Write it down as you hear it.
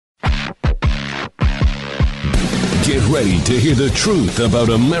Get ready to hear the truth about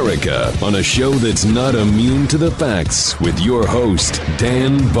America on a show that's not immune to the facts with your host,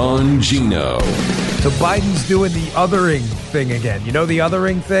 Dan Bongino. So Biden's doing the othering thing again. You know the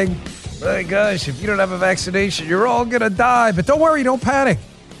othering thing? Oh my gosh, if you don't have a vaccination, you're all going to die. But don't worry, don't panic.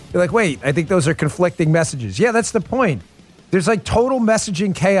 You're like, wait, I think those are conflicting messages. Yeah, that's the point. There's like total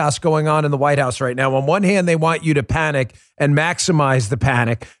messaging chaos going on in the White House right now. On one hand, they want you to panic and maximize the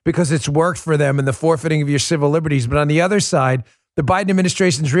panic because it's worked for them in the forfeiting of your civil liberties. But on the other side, the Biden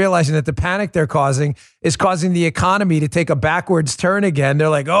administration is realizing that the panic they're causing is causing the economy to take a backwards turn again. They're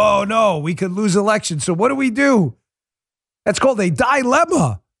like, oh no, we could lose elections. So what do? That's called a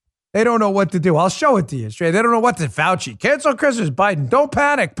dilemma. They don't know what to do. I'll show it to you straight. They don't know what to Fauci. Cancel Christmas, Biden. Don't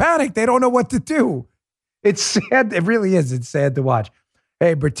panic. Panic. They don't know what to do. It's sad. It really is. It's sad to watch.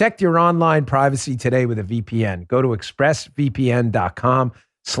 Hey, protect your online privacy today with a VPN. Go to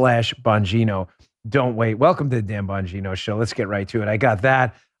expressvpn.com/Bongino. Don't wait. Welcome to the Dan Bongino Show. Let's get right to it. I got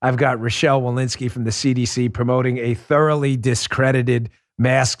that. I've got Rochelle Walensky from the CDC promoting a thoroughly discredited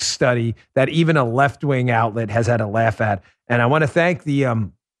mask study that even a left-wing outlet has had a laugh at. And I want to thank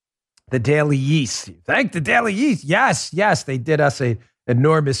the Daily Yeast. Thank the Daily Yeast. Yes, they did us a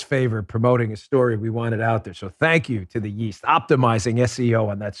enormous favor promoting a story we wanted out there. So thank you to the Yeast, optimizing SEO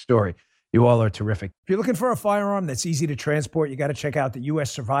on that story. You all are terrific. If you're looking for a firearm that's easy to transport, you got to check out the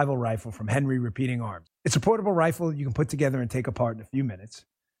U.S. Survival Rifle from Henry Repeating Arms. It's a portable rifle you can put together and take apart in a few minutes.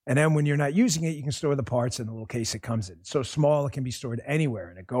 And then when you're not using it, you can store the parts in the little case it comes in. It's so small, it can be stored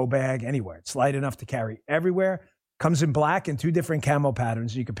anywhere, in a go bag, anywhere. It's light enough to carry everywhere. Comes in black and 2 different camo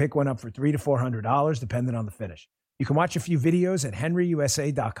patterns. You can pick one up for $300 to $400, depending on the finish. You can watch a few videos at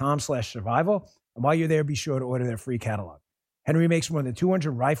henryusa.com/survival. And while you're there, be sure to order their free catalog. Henry makes more than 200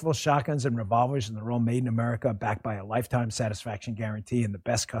 rifles, shotguns, and revolvers, and they're all made in America, backed by a lifetime satisfaction guarantee and the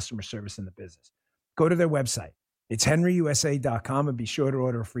best customer service in the business. Go to their website. It's henryusa.com, and be sure to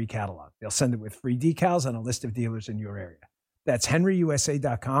order a free catalog. They'll send it with free decals and a list of dealers in your area. That's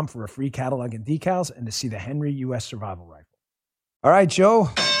henryusa.com for a free catalog and decals and to see the Henry U.S. Survival Rifle. All right, Joe,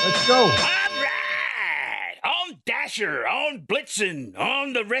 let's go. All right. On Dasher, on Blitzen,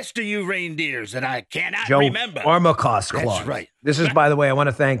 on the rest of you reindeers that I cannot remember. Armacost Claus. That's right. This is, by the way, I want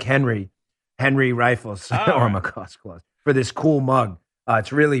to thank Henry Rifles, Armacost Claus, for this cool mug.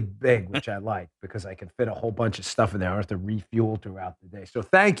 It's really big, which I like because I can fit a whole bunch of stuff in there. I don't have to refuel throughout the day. So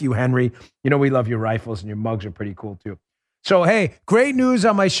thank you, Henry. You know we love your rifles, and your mugs are pretty cool, too. So, hey, great news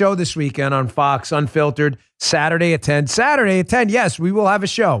on my show this weekend on Fox Unfiltered, Saturday at 10. Saturday at 10, yes, we will have a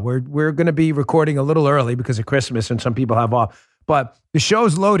show. We're going to be recording a little early because of Christmas and some people have off. But the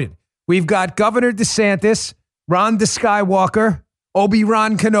show's loaded. We've got Governor DeSantis, Ron DeSkywalker,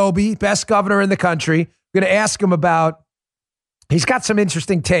 Obi-Wan Kenobi, best governor in the country. We're going to ask him about, he's got some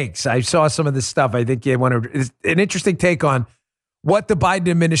interesting takes. I saw some of this stuff. I think an interesting take on what the Biden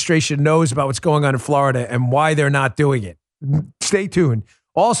administration knows about what's going on in Florida and why they're not doing it. Stay tuned.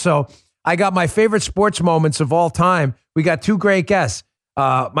 Also, I got my favorite sports moments of all time. We got 2 great guests,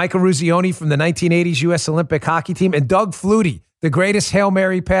 Michael Ruzioni from the 1980s U.S. Olympic hockey team and Doug Flutie, the greatest Hail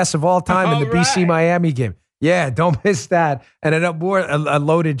Mary pass of all time in the BC-Miami game. Yeah, don't miss that. And a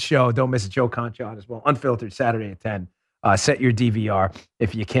loaded show. Don't miss it. Joe Concha on as well. Unfiltered, Saturday at 10. Set your DVR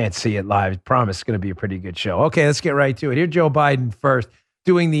if you can't see it live. I promise it's going to be a pretty good show. Okay, let's get right to it. Here's Joe Biden first,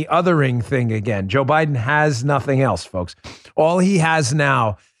 doing the othering thing again. Joe Biden has nothing else, folks. All he has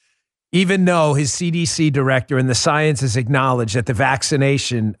now, even though his CDC director and the science has acknowledged that the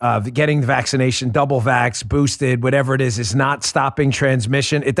vaccination, getting the vaccination, double vax, boosted, whatever it is not stopping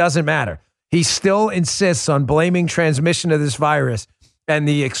transmission, it doesn't matter. He still insists on blaming transmission of this virus and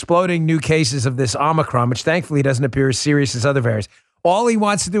the exploding new cases of this Omicron, which thankfully doesn't appear as serious as other variants. All he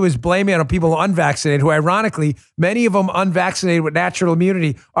wants to do is blame it on people who are unvaccinated, who ironically, many of them unvaccinated with natural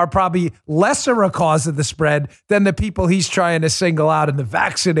immunity are probably lesser a cause of the spread than the people he's trying to single out in the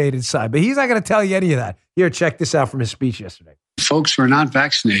vaccinated side. But he's not going to tell you any of that. Here, check this out from his speech yesterday. Folks who are not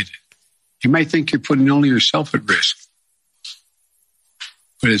vaccinated, you might think you're putting only yourself at risk,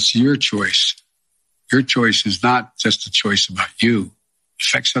 but it's your choice. Your choice is not just a choice about you. It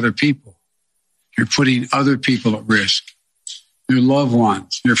affects other people. You're putting other people at risk. Your loved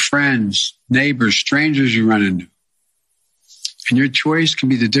ones, your friends, neighbors, strangers you run into. And your choice can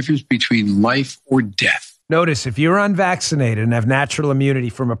be the difference between life or death. Notice, if you're unvaccinated and have natural immunity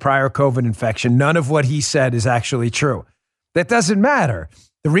from a prior COVID infection, none of what he said is actually true. That doesn't matter.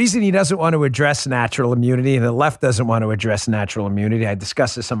 The reason he doesn't want to address natural immunity, and the left doesn't want to address natural immunity, I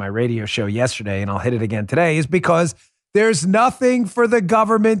discussed this on my radio show yesterday, and I'll hit it again today, is because there's nothing for the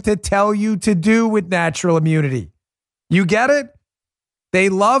government to tell you to do with natural immunity. You get it? They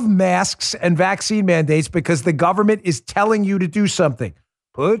love masks and vaccine mandates because the government is telling you to do something.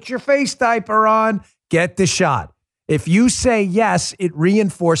 Put your face diaper on, get the shot. If you say yes, it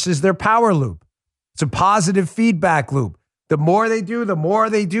reinforces their power loop. It's a positive feedback loop. The more they do, the more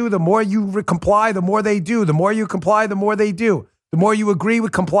they do. The more you comply, the more they do. The more you comply, the more they do. The more you agree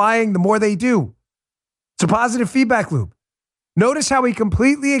with complying, the more they do. It's a positive feedback loop. Notice how he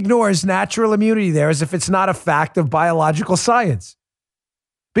completely ignores natural immunity there as if it's not a fact of biological science.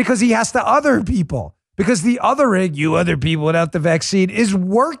 Because he has to other people. Because the othering, you other people without the vaccine, is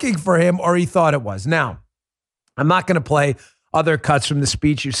working for him, or he thought it was. Now, I'm not going to play other cuts from the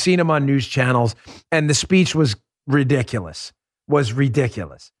speech. You've seen him on news channels, and the speech was ridiculous.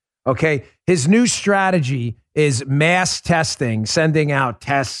 Okay? His new strategy is mass testing, sending out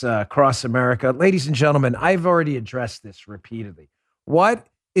tests across America. Ladies and gentlemen, I've already addressed this repeatedly. What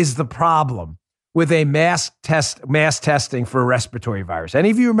is the problem with a mass testing for a respiratory virus? Any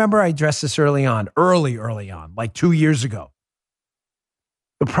of you remember I addressed this early on, like 2 years ago?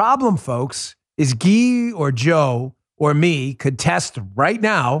 The problem, folks, is Guy or Joe or me could test right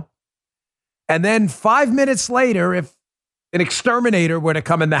now, and then 5 minutes later, if an exterminator were to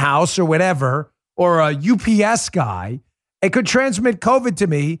come in the house or whatever, or a UPS guy, it could transmit COVID to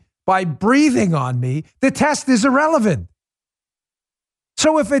me by breathing on me. The test is irrelevant.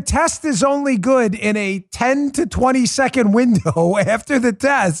 So if a test is only good in a 10 to 20 second window after the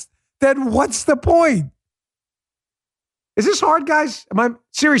test, then what's the point? Is this hard, guys?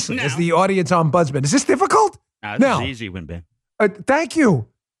 Seriously, No. Is the audience ombudsman, is this difficult? This is an easy one, Ben. Thank you.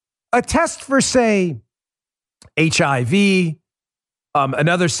 A test for, say, HIV,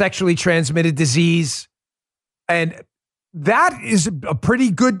 another sexually transmitted disease, and that is a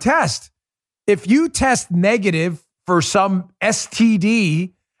pretty good test. If you test negative for some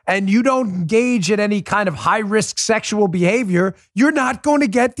STD and you don't engage in any kind of high-risk sexual behavior, you're not going to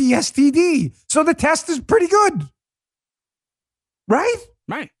get the STD. So the test is pretty good. Right?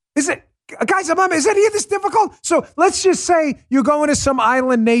 Right. Is it, guys, is any of this difficult? So let's just say you're going to some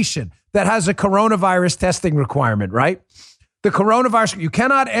island nation that has a coronavirus testing requirement, right? The coronavirus, you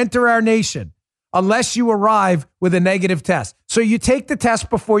cannot enter our nation unless you arrive with a negative test. So you take the test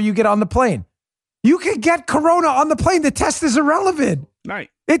before you get on the plane. You can get corona on the plane. The test is irrelevant. Right.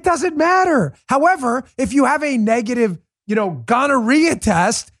 It doesn't matter. However, if you have a negative, gonorrhea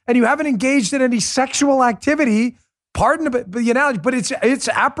test and you haven't engaged in any sexual activity, pardon the analogy, but it's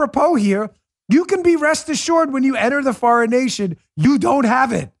apropos here. You can be rest assured when you enter the foreign nation, you don't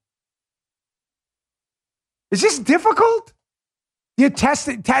have it. Is this difficult? You test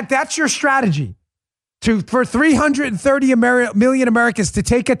it. That's your strategy. For 330 million Americans to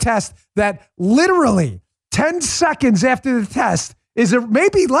take a test that literally 10 seconds after the test is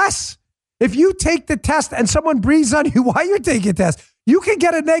maybe less. If you take the test and someone breathes on you while you're taking a test, you can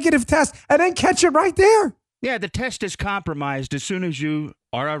get a negative test and then catch it right there. Yeah, the test is compromised as soon as you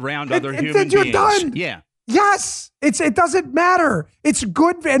are around other human beings. You're done. Yeah. Yes, it doesn't matter. It's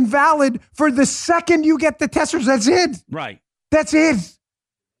good and valid for the second you get the test. That's it. Right. That's it.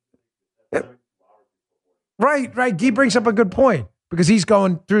 Right. Guy brings up a good point because he's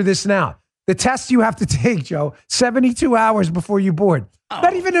going through this now. The test you have to take, Joe, 72 hours before you board. Oh.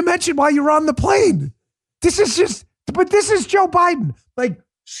 Not even to mention while you're on the plane. This is Joe Biden, like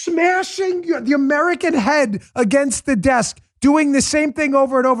smashing the American head against the desk, doing the same thing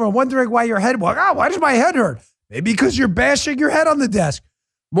over and over and wondering why your head, why does my head hurt? Maybe because you're bashing your head on the desk.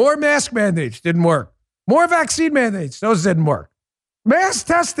 More mask mandates didn't work. More vaccine mandates, those didn't work. Mass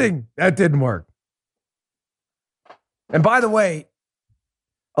testing, that didn't work. And by the way,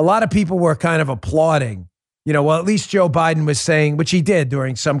 a lot of people were kind of applauding, at least Joe Biden was saying, which he did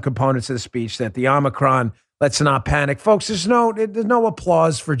during some components of the speech, that the Omicron, let's not panic. Folks, there's no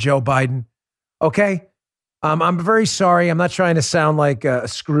applause for Joe Biden, okay? I'm very sorry. I'm not trying to sound like a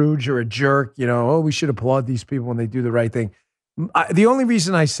Scrooge or a jerk, we should applaud these people when they do the right thing. The only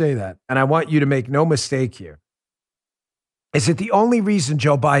reason I say that, and I want you to make no mistake here, is that the only reason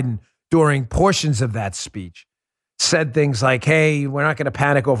Joe Biden, during portions of that speech, said things like, hey, we're not going to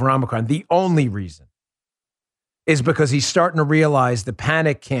panic over Omicron. The only reason is because he's starting to realize the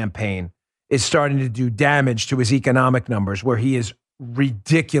panic campaign is starting to do damage to his economic numbers where he is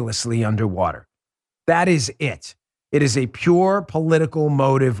ridiculously underwater. That is it. It is a pure political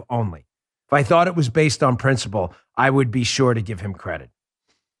motive only. If I thought it was based on principle, I would be sure to give him credit.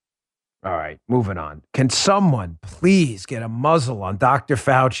 All right, moving on. Can someone please get a muzzle on Dr.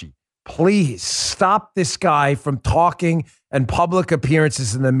 Fauci? Please stop this guy from talking and public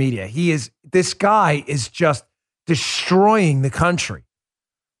appearances in the media. This guy is just destroying the country.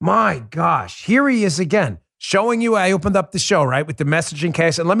 My gosh, here he is again, showing you, I opened up the show, right, with the messaging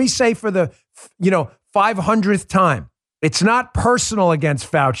case. And let me say for the, 500th time, it's not personal against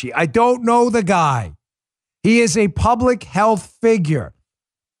Fauci. I don't know the guy. He is a public health figure.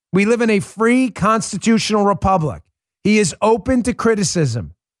 We live in a free constitutional republic. He is open to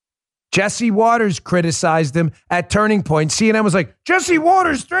criticism. Jesse Waters criticized him at Turning Point. CNN was like, Jesse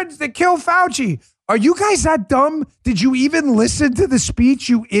Waters threatens to kill Fauci. Are you guys that dumb? Did you even listen to the speech,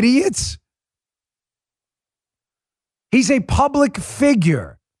 you idiots? He's a public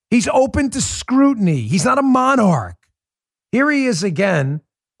figure. He's open to scrutiny. He's not a monarch. Here he is again.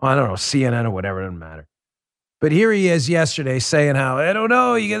 I don't know, CNN or whatever, it doesn't matter. But here he is yesterday saying how, I don't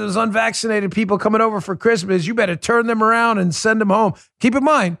know, you get those unvaccinated people coming over for Christmas. You better turn them around and send them home. Keep in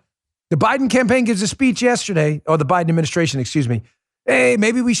mind, the Biden campaign gives a speech yesterday, or the Biden administration, excuse me. Hey,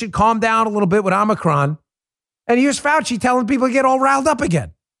 maybe we should calm down a little bit with Omicron. And here's Fauci telling people to get all riled up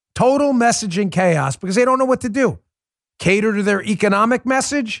again. Total messaging chaos because they don't know what to do. Cater to their economic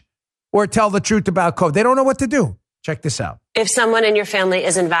message or tell the truth about COVID. They don't know what to do. Check this out. If someone in your family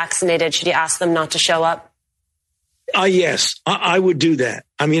isn't vaccinated, should you ask them not to show up? Yes, I would do that.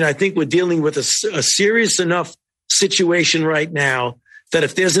 I mean, I think we're dealing with a serious enough situation right now that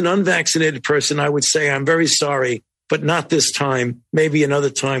if there's an unvaccinated person, I would say, I'm very sorry, but not this time, maybe another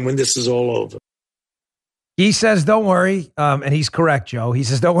time when this is all over. He says, don't worry. And he's correct, Joe. He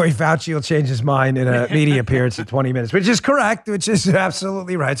says, don't worry, Fauci will change his mind in a media appearance in 20 minutes, which is correct, which is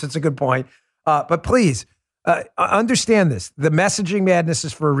absolutely right. So it's a good point. But please understand this. The messaging madness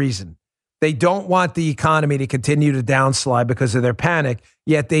is for a reason. They don't want the economy to continue to downslide because of their panic,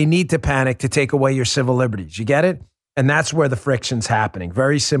 yet they need to panic to take away your civil liberties. You get it? And that's where the friction's happening.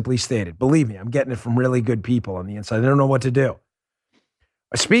 Very simply stated. Believe me, I'm getting it from really good people on the inside. They don't know what to do.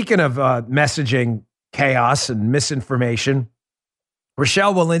 Speaking of messaging chaos and misinformation,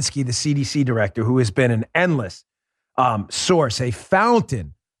 Rochelle Walensky, the CDC director, who has been an endless source, a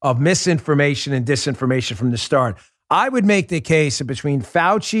fountain of misinformation and disinformation from the start. I would make the case that between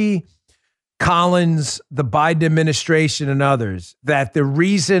Fauci, Collins, the Biden administration, and others, that the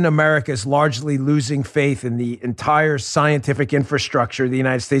reason America is largely losing faith in the entire scientific infrastructure of the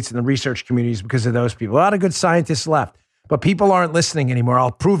United States and the research community is because of those people. A lot of good scientists left, but people aren't listening anymore.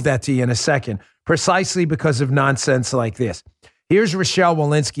 I'll prove that to you in a second, precisely because of nonsense like this. Here's Rochelle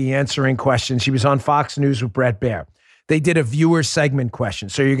Walensky answering questions. She was on Fox News with Bret Baier. They did a viewer segment question.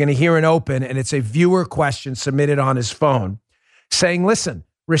 So you're going to hear an open, and it's a viewer question submitted on his phone saying, listen,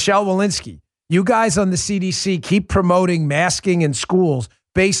 Rochelle Walensky, you guys on the CDC keep promoting masking in schools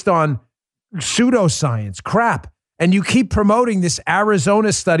based on pseudoscience crap. And you keep promoting this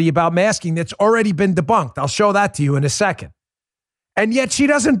Arizona study about masking that's already been debunked. I'll show that to you in a second. And yet she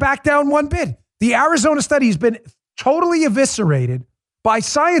doesn't back down one bit. The Arizona study has been totally eviscerated by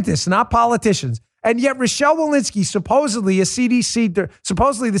scientists, not politicians. And yet Rochelle Walensky, supposedly the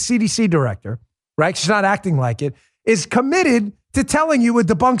CDC director, right? She's not acting like it, is committed to telling you a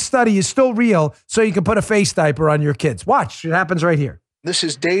debunked study is still real so you can put a face diaper on your kids. Watch, it happens right here. This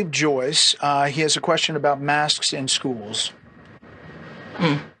is Dave Joyce. He has a question about masks in schools.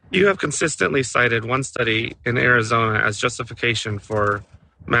 You have consistently cited one study in Arizona as justification for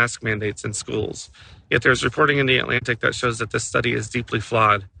mask mandates in schools. Yet there's reporting in The Atlantic that shows that this study is deeply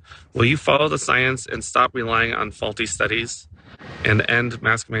flawed. Will you follow the science and stop relying on faulty studies and end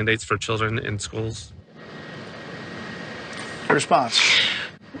mask mandates for children in schools? Response.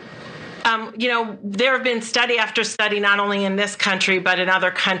 There have been study after study, not only in this country, but in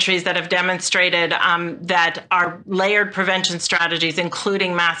other countries that have demonstrated that our layered prevention strategies,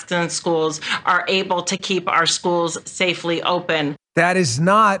 including masks in schools, are able to keep our schools safely open. That is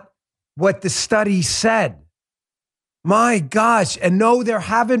not what the study said. My gosh. And no, there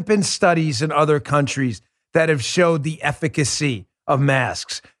haven't been studies in other countries that have showed the efficacy of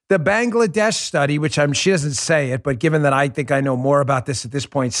masks. The Bangladesh study, which she doesn't say it, but given that I think I know more about this at this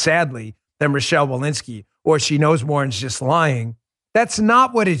point, sadly, than Rochelle Walensky, or she knows more and is just lying, that's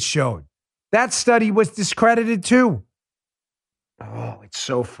not what it showed. That study was discredited too. Oh, it's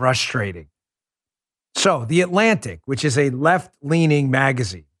so frustrating. So The Atlantic, which is a left-leaning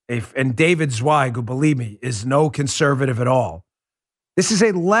magazine, and David Zweig, who, believe me, is no conservative at all. This is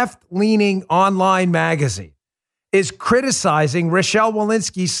a left-leaning online magazine, is criticizing Rochelle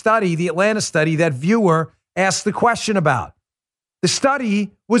Walensky's study, the Atlanta study that viewer asked the question about. The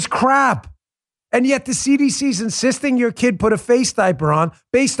study was crap. And yet the CDC's insisting your kid put a face diaper on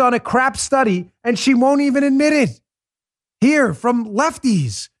based on a crap study, and she won't even admit it. Here, from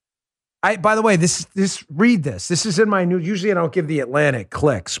lefties. By the way, read this. This is in my news. Usually I don't give the Atlantic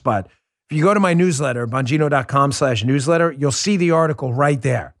clicks, but if you go to my newsletter, bongino.com/newsletter, you'll see the article right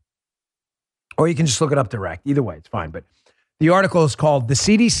there. Or you can just look it up direct. Either way, it's fine. But the article is called The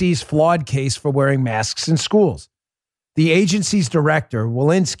CDC's Flawed Case for Wearing Masks in Schools. The agency's director,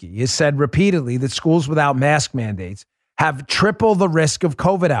 Walensky, has said repeatedly that schools without mask mandates have triple the risk of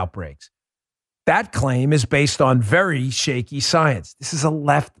COVID outbreaks. That claim is based on very shaky science. This is a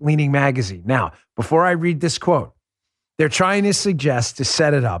left-leaning magazine. Now, before I read this quote, they're trying to suggest, to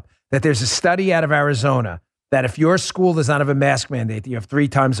set it up, that there's a study out of Arizona that if your school does not have a mask mandate, you have 3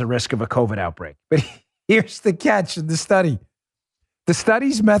 times the risk of a COVID outbreak. But here's the catch in the study. The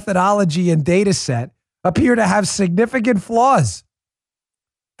study's methodology and data set appear to have significant flaws.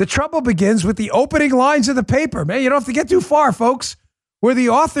 The trouble begins with the opening lines of the paper. Man, you don't have to get too far, folks, where the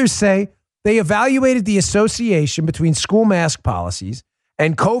authors say they evaluated the association between school mask policies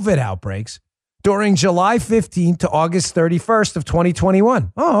and COVID outbreaks during July 15th to August 31st of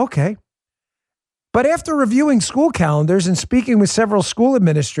 2021. Oh, okay. But after reviewing school calendars and speaking with several school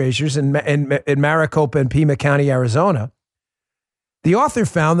administrators in Maricopa and Pima County, Arizona, the author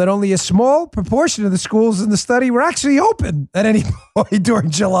found that only a small proportion of the schools in the study were actually open at any point during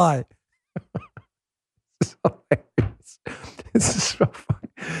July. This is hilarious. This is so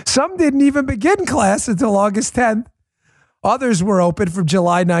funny. Some didn't even begin class until August 10th. Others were open from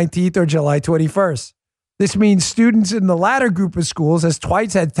July 19th or July 21st. This means students in the latter group of schools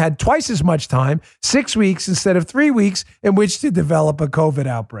had twice as much time, 6 weeks instead of 3 weeks, in which to develop a COVID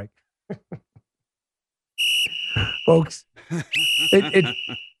outbreak. Folks,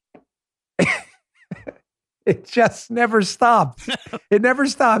 it just never stops. It never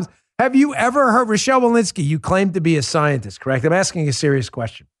stops. Have you ever heard, Rochelle Walensky, you claim to be a scientist, correct? I'm asking a serious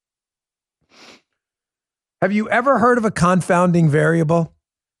question. Have you ever heard of a confounding variable?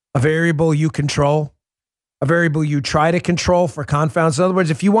 A variable you control? A variable you try to control for confounds? In other words,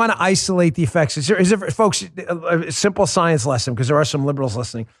 if you want to isolate the effects, folks, a simple science lesson, because there are some liberals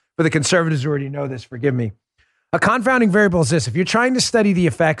listening. For the conservatives who already know this, forgive me. A confounding variable is this. If you're trying to study the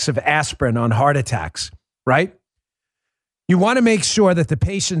effects of aspirin on heart attacks, right? You want to make sure that the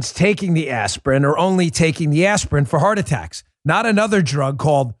patients taking the aspirin are only taking the aspirin for heart attacks, not another drug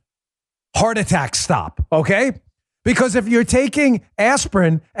called heart attack stop, okay? Because if you're taking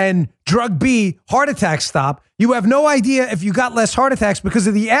aspirin and drug B, heart attack stop, you have no idea if you got less heart attacks because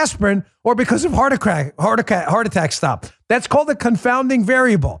of the aspirin or because of heart attack stop. That's called a confounding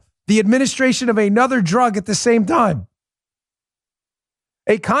variable, the administration of another drug at the same time.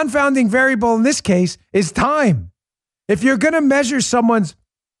 A confounding variable in this case is time. If you're going to measure someone's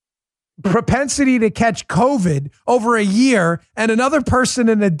propensity to catch COVID over a year and another person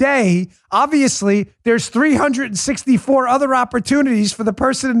in a day, obviously there's 364 other opportunities for the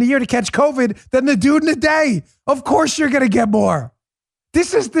person in the year to catch COVID than the dude in a day. Of course you're going to get more.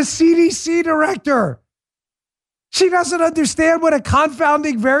 This is the CDC director. She doesn't understand what a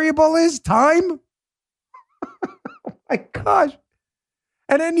confounding variable is. Time. Oh my gosh.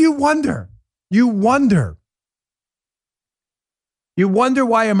 And then you wonder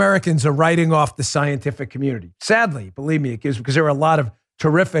why Americans are writing off the scientific community. Sadly, believe me, because there are a lot of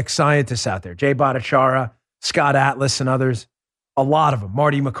terrific scientists out there. Jay Bhattacharya, Scott Atlas, and others. A lot of them.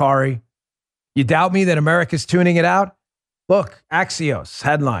 Marty Makary. You doubt me that America's tuning it out? Look, Axios,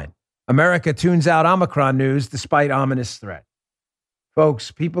 headline. America tunes out Omicron news despite ominous threat. Folks,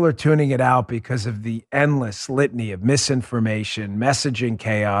 people are tuning it out because of the endless litany of misinformation, messaging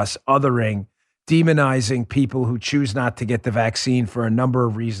chaos, othering, demonizing people who choose not to get the vaccine for a number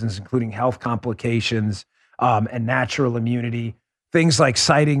of reasons, including health complications and natural immunity. Things like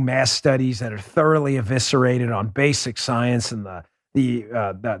citing mass studies that are thoroughly eviscerated on basic science and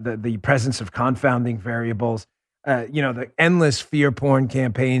the presence of confounding variables. The endless fear porn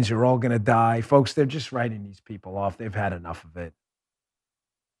campaigns, you're all going to die. Folks, they're just writing these people off. They've had enough of it.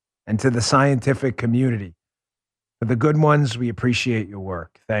 And to the scientific community, for the good ones, we appreciate your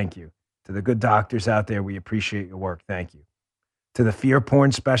work. Thank you. To the good doctors out there, we appreciate your work. Thank you. To the fear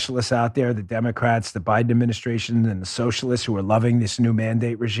porn specialists out there, the Democrats, the Biden administration, and the socialists who are loving this new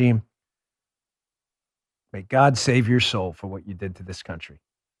mandate regime, may God save your soul for what you did to this country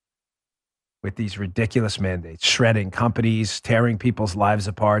with these ridiculous mandates, shredding companies, tearing people's lives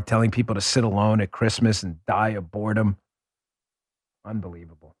apart, telling people to sit alone at Christmas and die of boredom.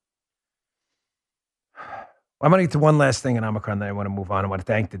 Unbelievable. I'm going to get to one last thing in Omicron, then I want to move on. I want to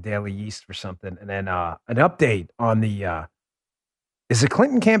thank the Daily Yeast for something. And then an update on is the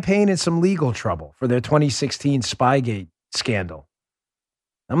Clinton campaign in some legal trouble for their 2016 Spygate scandal?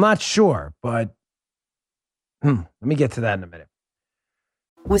 I'm not sure, but let me get to that in a minute.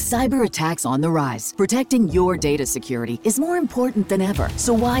 With cyber attacks on the rise, protecting your data security is more important than ever.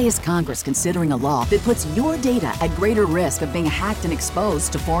 So why is Congress considering a law that puts your data at greater risk of being hacked and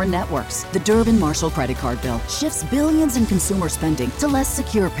exposed to foreign networks? The Durbin-Marshall credit card bill shifts billions in consumer spending to less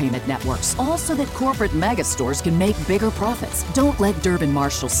secure payment networks, all so that corporate mega stores can make bigger profits. Don't let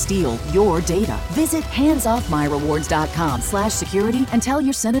Durbin-Marshall steal your data. Visit handsoffmyrewards.com/security and tell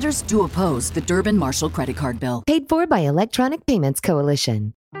your senators to oppose the Durbin-Marshall credit card bill. Paid for by Electronic Payments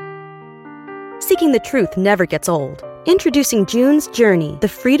Coalition. Seeking the truth never gets old. Introducing June's Journey, the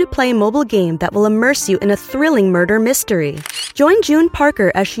free-to-play mobile game that will immerse you in a thrilling murder mystery. Join June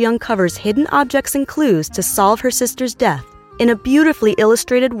Parker as she uncovers hidden objects and clues to solve her sister's death in a beautifully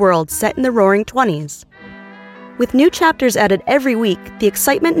illustrated world set in the Roaring '20s. With new chapters added every week, the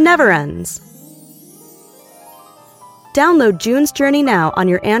excitement never ends. Download June's Journey now on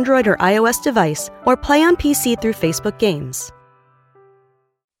your Android or iOS device, or play on PC through Facebook Games.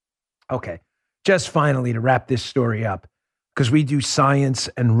 Okay, just finally to wrap this story up, because we do science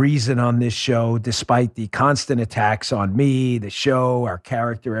and reason on this show, despite the constant attacks on me, the show, our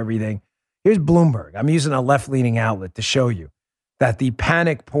character, everything. Here's Bloomberg. I'm using a left-leaning outlet to show you that the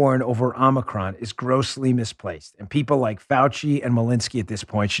panic porn over Omicron is grossly misplaced. And people like Fauci and Malinsky at this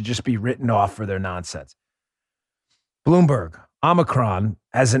point should just be written off for their nonsense. Bloomberg, Omicron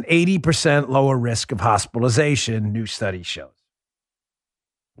has an 80% lower risk of hospitalization, new study shows.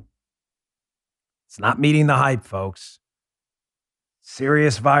 It's not meeting the hype, folks.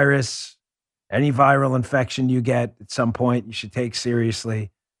 Serious virus, any viral infection you get at some point, you should take seriously.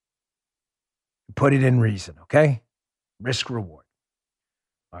 Put it in reason, okay? Risk reward.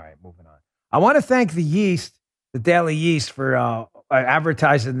 All right, moving on. I want to thank the Yeast, the Daily Yeast, for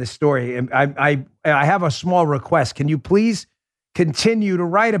advertising this story. And I have a small request. Can you please continue to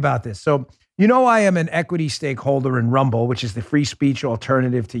write about this? So, you know, I am an equity stakeholder in Rumble, which is the free speech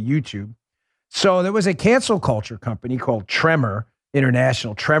alternative to YouTube. So there was a cancel culture company called Tremor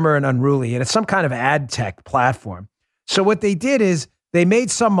International, Tremor and Unruly, and it's some kind of ad tech platform. So what they did is they made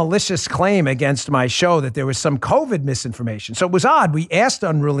some malicious claim against my show that there was some COVID misinformation. So it was odd. We asked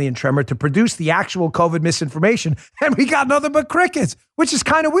Unruly and Tremor to produce the actual COVID misinformation, and we got nothing but crickets, which is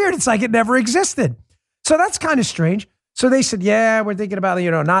kind of weird. It's like it never existed. So that's kind of strange. So they said, yeah, we're thinking about,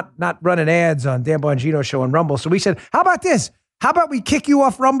 not running ads on Dan Bongino show on Rumble. So we said, how about this? How about we kick you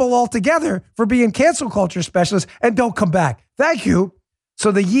off Rumble altogether for being cancel culture specialist and don't come back? Thank you.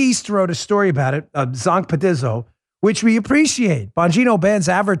 So the Yeast wrote a story about it, Zonk Padizzo, which we appreciate. Bongino bans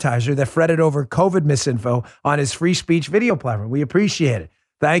advertiser that fretted over COVID misinfo on his free speech video platform. We appreciate it.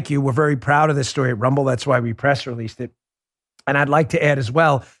 Thank you. We're very proud of this story at Rumble. That's why we press released it. And I'd like to add as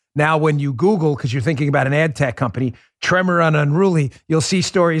well, now when you Google, because you're thinking about an ad tech company, Tremor and Unruly, you'll see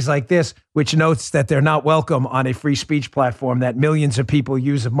stories like this, which notes that they're not welcome on a free speech platform that millions of people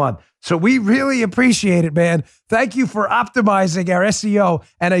use a month. So we really appreciate it, man. Thank you for optimizing our SEO.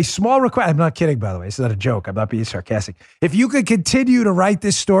 And a small request, I'm not kidding, by the way. It's not a joke. I'm not being sarcastic. If you could continue to write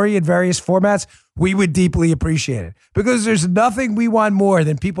this story in various formats, we would deeply appreciate it. Because there's nothing we want more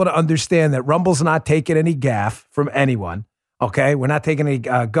than people to understand that Rumble's not taking any gaff from anyone. Okay, we're not taking any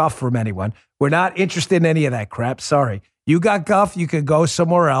guff from anyone. We're not interested in any of that crap. Sorry. You got guff, you could go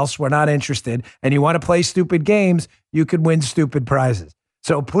somewhere else. We're not interested. And you want to play stupid games, you could win stupid prizes.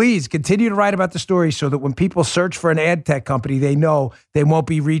 So please continue to write about the story so that when people search for an ad tech company, they know they won't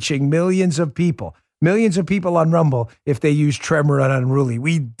be reaching millions of people on Rumble if they use Tremor and Unruly.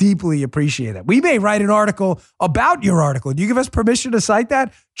 We deeply appreciate that. We may write an article about your article. Do you give us permission to cite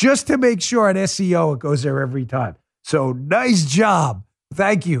that? Just to make sure on SEO it goes there every time. So nice job.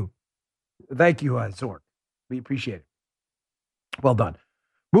 Thank you. Thank you, Zork. We appreciate it. Well done.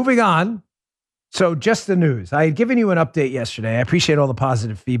 Moving on. So just the news. I had given you an update yesterday. I appreciate all the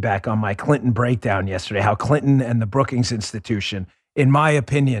positive feedback on my Clinton breakdown yesterday, how Clinton and the Brookings Institution, in my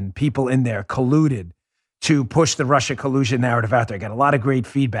opinion, people in there colluded to push the Russia collusion narrative out there. I got a lot of great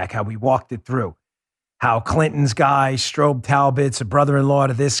feedback, how we walked it through, how Clinton's guy, Strobe Talbot's a brother-in-law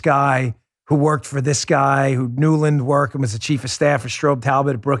to this guy, who worked for this guy, who Newland worked and was the chief of staff for Strobe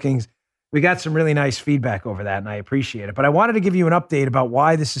Talbot at Brookings. We got some really nice feedback over that, and I appreciate it. But I wanted to give you an update about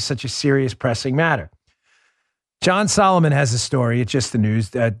why this is such a serious, pressing matter. John Solomon has a story. It's just the news.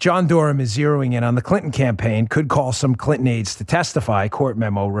 John Durham is zeroing in on the Clinton campaign, could call some Clinton aides to testify, court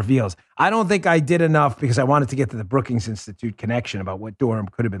memo reveals. I don't think I did enough because I wanted to get to the Brookings Institute connection about what Durham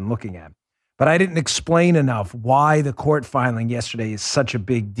could have been looking at. But I didn't explain enough why the court filing yesterday is such a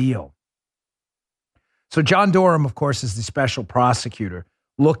big deal. So John Durham, of course, is the special prosecutor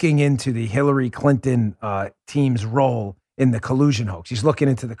looking into the Hillary Clinton team's role in the collusion hoax. He's looking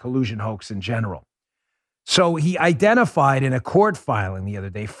into the collusion hoax in general. So he identified in a court filing the other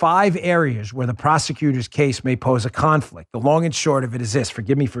day 5 areas where the prosecutor's case may pose a conflict. The long and short of it is this.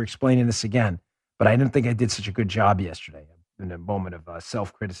 Forgive me for explaining this again, but I didn't think I did such a good job yesterday in a moment of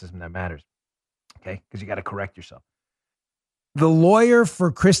self-criticism that matters, okay? Because you got to correct yourself. The lawyer for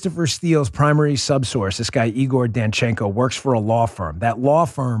Christopher Steele's primary subsource, this guy Igor Danchenko, works for a law firm. That law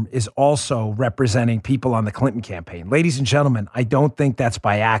firm is also representing people on the Clinton campaign. Ladies and gentlemen, I don't think that's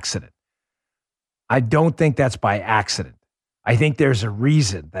by accident. I don't think that's by accident. I think there's a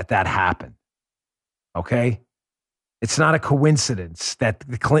reason that happened, okay? It's not a coincidence that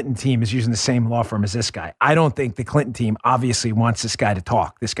the Clinton team is using the same law firm as this guy. I don't think the Clinton team obviously wants this guy to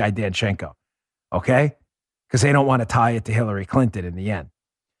talk, this guy Danchenko, okay? Because they don't want to tie it to Hillary Clinton in the end.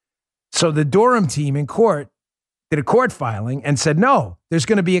 So the Durham team in court did a court filing and said, no, there's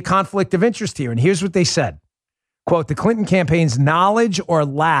going to be a conflict of interest here. And here's what they said. Quote, the Clinton campaign's knowledge or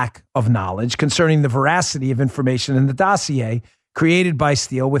lack of knowledge concerning the veracity of information in the dossier created by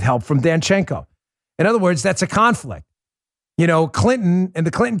Steele with help from Danchenko. In other words, that's a conflict. You know, Clinton and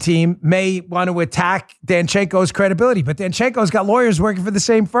the Clinton team may want to attack Danchenko's credibility, but Danchenko's got lawyers working for the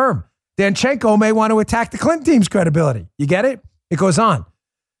same firm. Danchenko may want to attack the Clinton team's credibility. You get it? It goes on.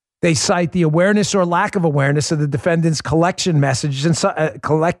 They cite the awareness or lack of awareness of the defendant's collection messages and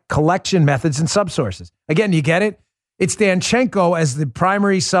collection methods and subsources. Again, you get it? It's Danchenko as the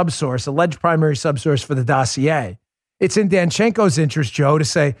primary subsource, alleged primary subsource for the dossier. It's in Danchenko's interest, Joe, to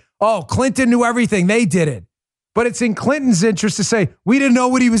say, oh, Clinton knew everything. They did it. But it's in Clinton's interest to say, we didn't know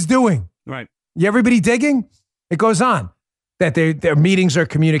what he was doing. Right. Everybody digging? It goes on. That their meetings or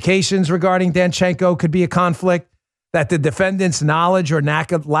communications regarding Danchenko could be a conflict, that the defendant's knowledge or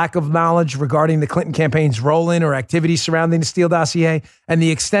lack of knowledge regarding the Clinton campaign's role in or activities surrounding the Steele dossier, and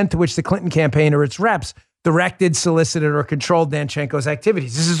the extent to which the Clinton campaign or its reps directed, solicited, or controlled Danchenko's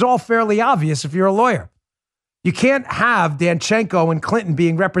activities. This is all fairly obvious if you're a lawyer. You can't have Danchenko and Clinton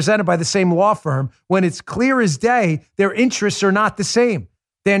being represented by the same law firm when it's clear as day their interests are not the same.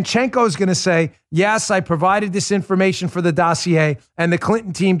 Danchenko is going to say, yes, I provided this information for the dossier and the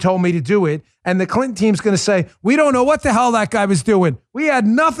Clinton team told me to do it. And the Clinton team's going to say, we don't know what the hell that guy was doing. We had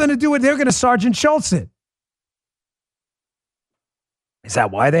nothing to do with it. They're going to Sergeant Schultz it. Is that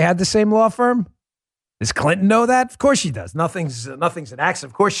why they had the same law firm? Does Clinton know that? Of course she does. Nothing's an accident.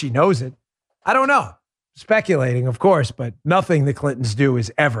 Of course she knows it. I don't know. Speculating, of course, but nothing the Clintons do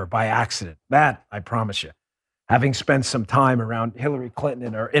is ever by accident. That, I promise you. Having spent some time around Hillary Clinton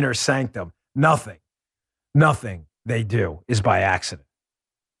in her inner sanctum, nothing they do is by accident.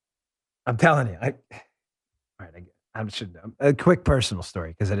 I'm telling you. A quick personal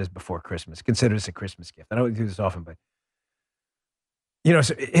story, because it is before Christmas. Consider this a Christmas gift. I don't do this often, but you know,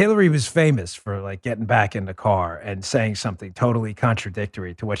 so Hillary was famous for like getting back in the car and saying something totally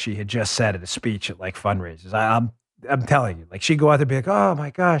contradictory to what she had just said at a speech at like fundraisers. I'm telling you, like she'd go out there and be like, oh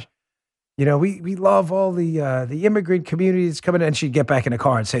my gosh. You know, we love all the immigrant communities coming in. And she'd get back in the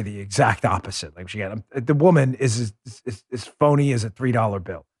car and say the exact opposite. Like the woman is as phony as a $3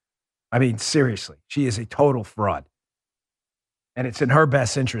 bill. I mean, seriously, she is a total fraud. And it's in her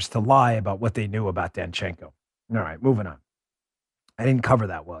best interest to lie about what they knew about Danchenko. All right, moving on. I didn't cover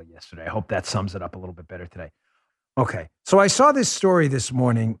that well yesterday. I hope that sums it up a little bit better today. Okay, so I saw this story this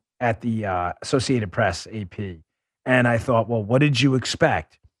morning at the Associated Press, AP, and I thought, well, what did you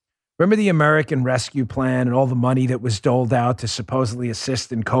expect? Remember the American Rescue Plan and all the money that was doled out to supposedly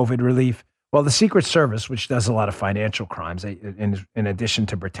assist in COVID relief? Well, the Secret Service, which does a lot of financial crimes, in addition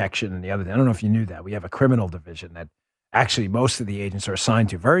to protection and the other thing, I don't know if you knew that. We have a criminal division that actually most of the agents are assigned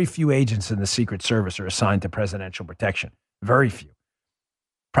to. Very few agents in the Secret Service are assigned to presidential protection. Very few.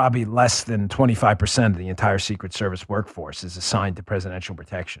 Probably less than 25% of the entire Secret Service workforce is assigned to presidential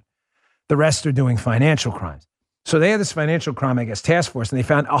protection. The rest are doing financial crimes. So they had this financial crime, I guess, task force, and they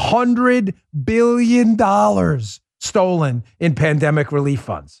found $100 billion stolen in pandemic relief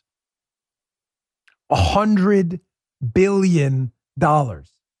funds. $100 billion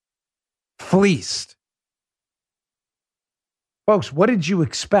fleeced. Folks, what did you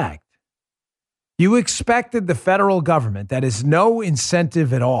expect? You expected the federal government, that is no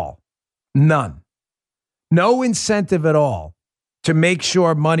incentive at all, none, no incentive at all to make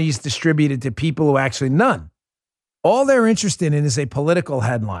sure money's distributed to people who actually, none. All they're interested in is a political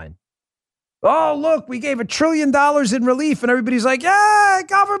headline. Oh, look, we gave $1 trillion in relief. And everybody's like, yeah,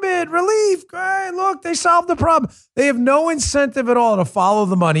 government, relief. Great, look, they solved the problem. They have no incentive at all to follow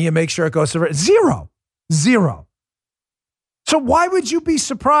the money and make sure it goes to zero. So why would you be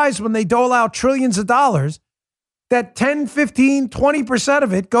surprised when they dole out trillions of dollars that 10, 15, 20%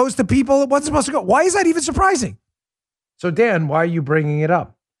 of it goes to people it wasn't supposed to go? Why is that even surprising? So, Dan, why are you bringing it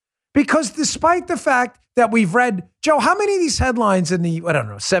up? Because despite the fact that we've read, Joe, how many of these headlines in the, I don't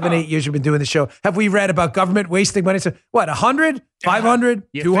know, 8 years we've been doing the show, have we read about government wasting money? So, what, 100, 500,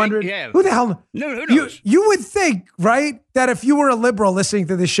 200? Who the hell? No, who knows? You would think, right, that if you were a liberal listening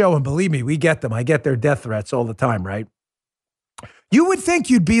to this show, and believe me, we get them. I get their death threats all the time, right? You would think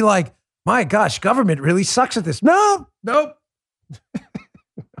you'd be like, my gosh, government really sucks at this. No, nope.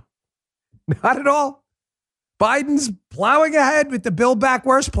 Not at all. Biden's plowing ahead with the Build Back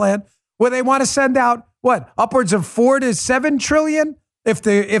Worse plan, where they want to send out upwards of $4 to $7 trillion if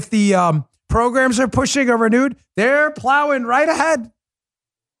the programs are pushing or renewed. They're plowing right ahead.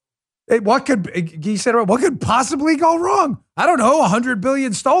 What could possibly go wrong? I don't know. 100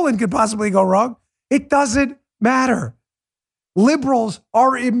 billion stolen could possibly go wrong. It doesn't matter. Liberals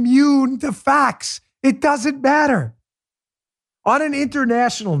are immune to facts. It doesn't matter. On an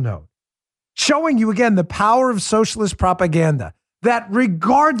international note, showing you again the power of socialist propaganda, that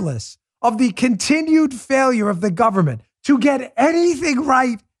regardless of the continued failure of the government to get anything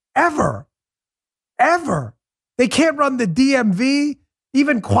right ever, they can't run the DMV,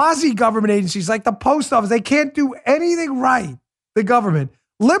 even quasi-government agencies like the post office, they can't do anything right, the government.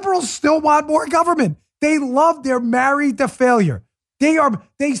 Liberals still want more government. They're married to failure. They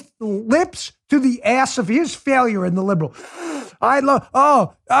lips to the ass of his failure in the liberal.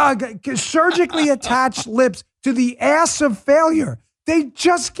 Surgically attached lips to the ass of failure.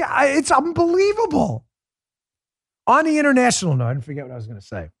 It's unbelievable. On the international note, I forget what I was going to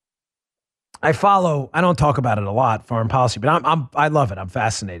say. I don't talk about it a lot, foreign policy, but I love it. I'm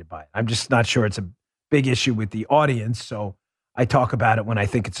fascinated by it. I'm just not sure it's a big issue with the audience, so I talk about it when I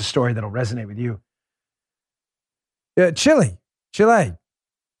think it's a story that'll resonate with you. Chile.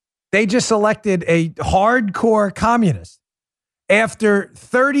 They just elected a hardcore communist after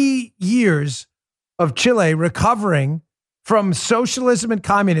 30 years of Chile recovering from socialism and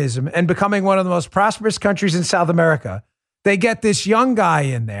communism and becoming one of the most prosperous countries in South America. They get this young guy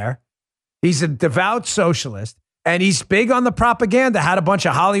in there. He's a devout socialist, and he's big on the propaganda, had a bunch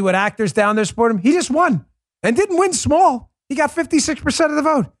of Hollywood actors down there support him. He just won, and didn't win small. He got 56% of the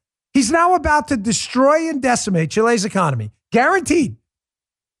vote. He's now about to destroy and decimate Chile's economy. Guaranteed.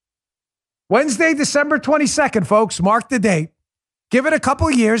 Wednesday, December 22nd, folks. Mark the date. Give it a couple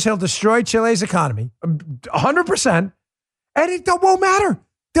of years. He'll destroy Chile's economy. 100%. And it won't matter.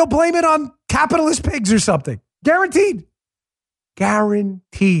 They'll blame it on capitalist pigs or something. Guaranteed.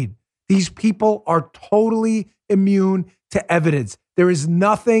 Guaranteed. These people are totally immune to evidence. There is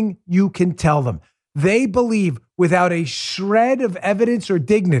nothing you can tell them. They believe without a shred of evidence or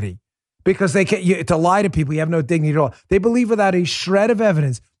dignity, because they can't, to lie to people, you have no dignity at all. They believe without a shred of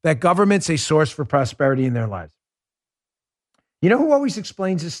evidence that government's a source for prosperity in their lives. You know who always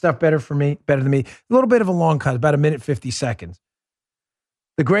explains this stuff better than me? A little bit of a long cut, about 1:50 seconds.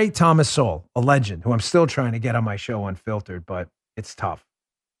 The great Thomas Sowell, a legend, who I'm still trying to get on my show Unfiltered, but it's tough.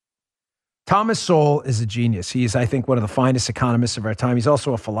 Thomas Sowell is a genius. He is, I think, one of the finest economists of our time. He's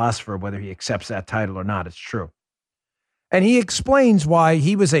also a philosopher, whether he accepts that title or not. It's true. And he explains why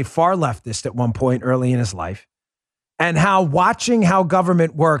he was a far leftist at one point early in his life, and how watching how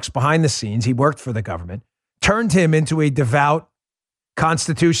government works behind the scenes, he worked for the government, turned him into a devout,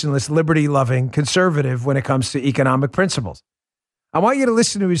 constitutionalist, liberty-loving conservative when it comes to economic principles. I want you to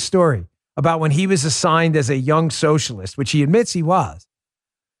listen to his story about when he was assigned as a young socialist, which he admits he was,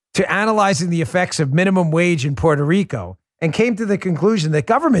 to analyzing the effects of minimum wage in Puerto Rico, and came to the conclusion that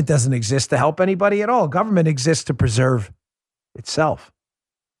government doesn't exist to help anybody at all. Government exists to preserve itself.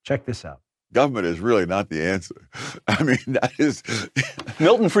 Check this out. Government is really not the answer. I mean, that is...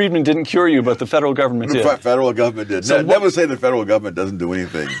 Milton Friedman didn't cure you, but the federal government did. The federal government did. So never say the federal government doesn't do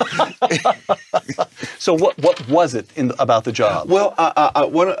anything. So what was it about the job? Well,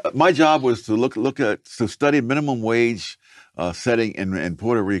 my job was to study minimum wage setting in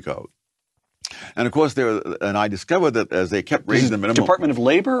Puerto Rico. And of course, I discovered that as they kept raising the minimum... Department of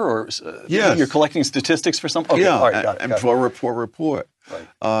Labor, or yes. You're collecting statistics for something? Okay, yeah, all right, got it. For a report.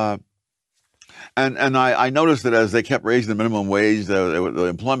 Right. And I noticed that as they kept raising the minimum wage, the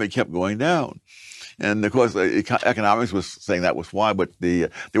employment kept going down. And of course, economics was saying that was why. But there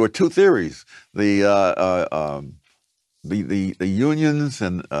were two theories. The unions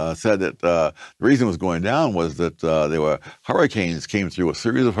said that the reason it was going down was that there were hurricanes came through, a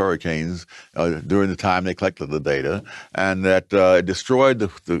series of hurricanes during the time they collected the data, and that it destroyed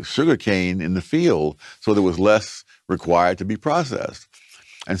the sugar cane in the field, so there was less required to be processed.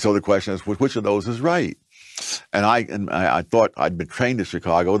 And so the question is, which of those is right? And I thought, I'd been trained in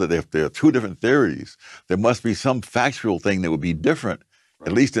Chicago, that if there are two different theories, there must be some factual thing that would be different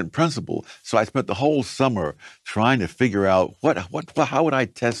at least in principle. So I spent the whole summer trying to figure out how would I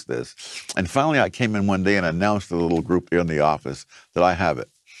test this? And finally I came in one day and announced to the little group here in the office that I have it.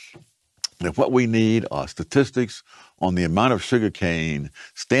 That what we need are statistics on the amount of sugarcane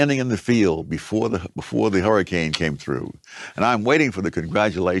standing in the field before the hurricane came through. And I'm waiting for the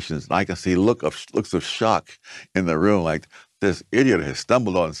congratulations, and I can see looks of shock in the room, like this idiot has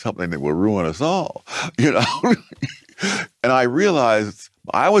stumbled on something that will ruin us all, you know? And I realized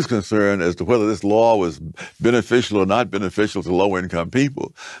I was concerned as to whether this law was beneficial or not beneficial to low-income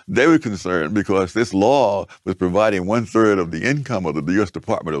people. They were concerned because this law was providing 1/3 of the income of the U.S.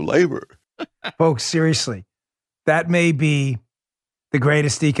 Department of Labor. Folks, seriously, that may be the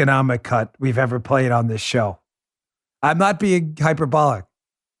greatest economic cut we've ever played on this show. I'm not being hyperbolic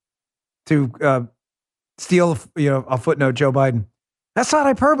to steal, a footnote, Joe Biden. That's not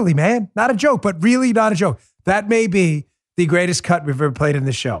hyperbole, man. Not a joke, but really not a joke. That may be the greatest cut we've ever played in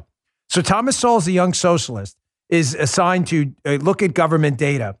this show. So Thomas Sowell's a young socialist, is assigned to look at government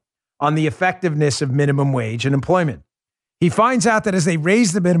data on the effectiveness of minimum wage and employment. He finds out that as they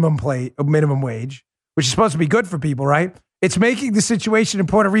raise the minimum wage, which is supposed to be good for people, right? It's making the situation in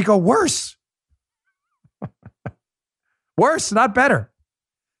Puerto Rico worse. Worse, not better.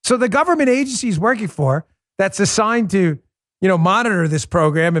 So the government agency he's working for that's assigned to, monitor this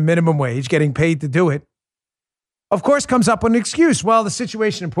program and minimum wage, getting paid to do it, of course, comes up with an excuse. Well, the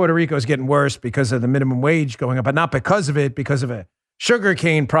situation in Puerto Rico is getting worse because of the minimum wage going up, but not because of it, because of a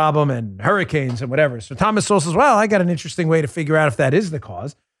sugarcane problem and hurricanes and whatever. So Thomas Sowell says, well, I got an interesting way to figure out if that is the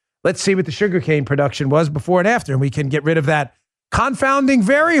cause. Let's see what the sugarcane production was before and after, and we can get rid of that confounding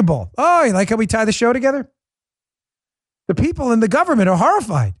variable. Oh, you like how we tie the show together? The people in the government are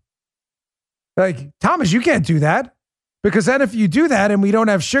horrified. Like, Thomas, you can't do that. Because then if you do that and we don't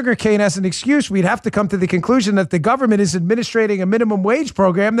have sugarcane as an excuse, we'd have to come to the conclusion that the government is administrating a minimum wage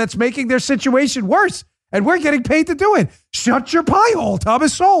program that's making their situation worse. And we're getting paid to do it. Shut your pie hole,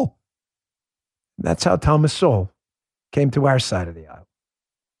 Thomas Sowell. That's how Thomas Sowell came to our side of the aisle.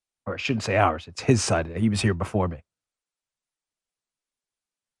 Or I shouldn't say ours. It's his side of it. He was here before me.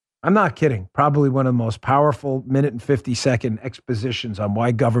 I'm not kidding. Probably one of the most powerful minute and 50-second expositions on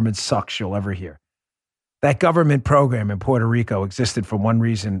why government sucks you'll ever hear. That government program in Puerto Rico existed for one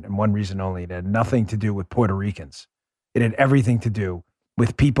reason and one reason only. It had nothing to do with Puerto Ricans. It had everything to do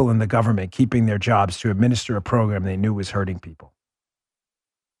with people in the government keeping their jobs to administer a program they knew was hurting people.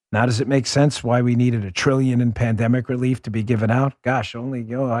 Now, does it make sense why we needed $1 trillion in pandemic relief to be given out? Gosh,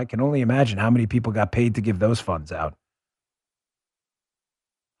 I can only imagine how many people got paid to give those funds out.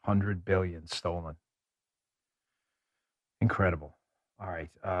 100 billion stolen. Incredible. All right,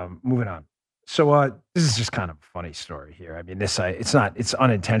 moving on. So this is just kind of a funny story here. I mean, it's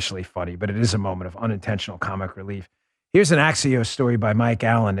unintentionally funny, but it is a moment of unintentional comic relief. Here's an Axios story by Mike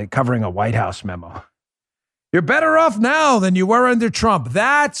Allen covering a White House memo. You're better off now than you were under Trump.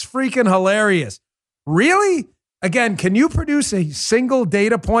 That's freaking hilarious. Really? Again, can you produce a single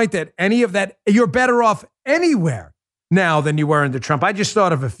data point that any of that, you're better off anywhere now than you were under Trump? I just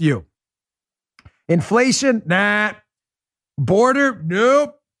thought of a few. Inflation? Nah. Border?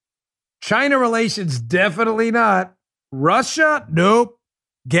 Nope. China relations? Definitely not. Russia? Nope.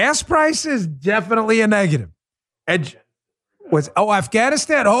 Gas prices? Definitely a negative.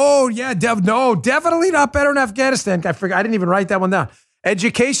 Afghanistan? Oh, yeah. No, definitely not better in Afghanistan. I forgot. I didn't even write that one down.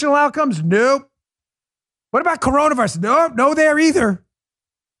 Educational outcomes? Nope. What about coronavirus? Nope. No there either.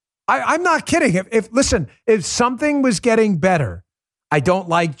 I'm not kidding. If something was getting better, I don't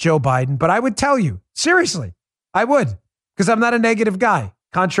like Joe Biden, but I would tell you, seriously, I would, because I'm not a negative guy,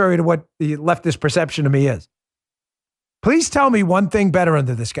 contrary to what the leftist perception of me is. Please tell me one thing better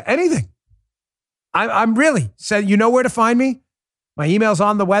under this guy. Anything. I'm really saying, you know where to find me? My email's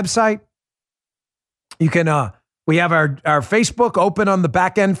on the website. You can, we have our Facebook open on the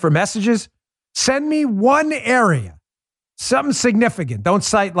back end for messages. Send me one area, something significant. Don't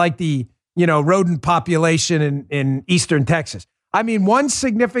cite like the, rodent population in Eastern Texas. I mean, one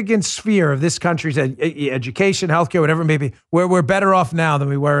significant sphere of this country's education, healthcare, whatever it may be, where we're better off now than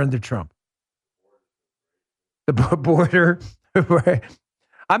we were under Trump. The border.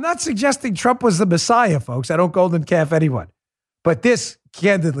 I'm not suggesting Trump was the Messiah, folks. I don't golden calf anyone. But this,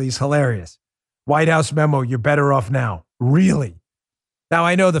 candidly, is hilarious. White House memo, you're better off now. Really? Now,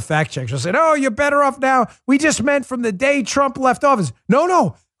 I know the fact checkers will say, oh, you're better off now. We just meant from the day Trump left office.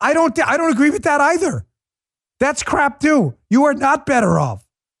 No, I don't agree with that either. That's crap too. You are not better off.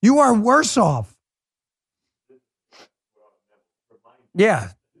 You are worse off. Yeah,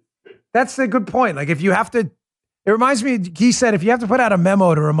 that's a good point. Like if you have to, It reminds me, he said, if you have to put out a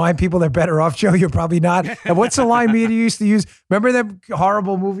memo to remind people they're better off, Joe, you're probably not. And what's the line media used to use? Remember that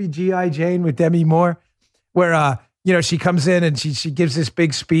horrible movie, G.I. Jane, with Demi Moore, where, she comes in and she gives this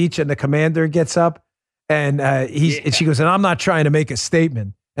big speech and the commander gets up and and she goes, and I'm not trying to make a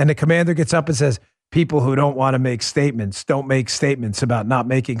statement. And the commander gets up and says, people who don't want to make statements don't make statements about not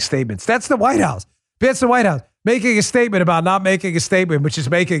making statements. That's the White House. That's the White House. Making a statement about not making a statement, which is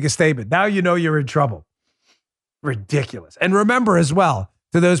making a statement. Now you know you're in trouble. Ridiculous. And remember as well,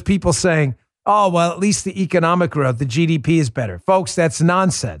 to those people saying, oh, well, at least the economic growth, the GDP is better. Folks, that's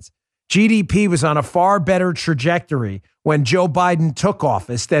nonsense. GDP was on a far better trajectory when Joe Biden took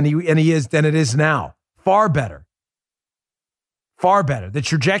office than it is now. Far better. Far better. The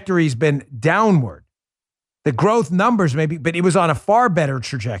trajectory's been downward. The growth numbers maybe, but it was on a far better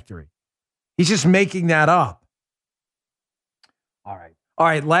trajectory. He's just making that up. All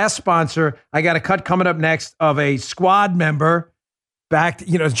right, last sponsor. I got a cut coming up next of a squad member.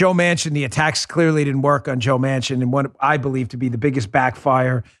 Joe Manchin, the attacks clearly didn't work on Joe Manchin, and what I believe to be the biggest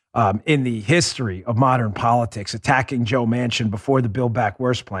backfire in the history of modern politics, attacking Joe Manchin before the Build Back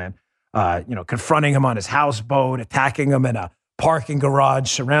Worse plan, confronting him on his houseboat, attacking him in a parking garage,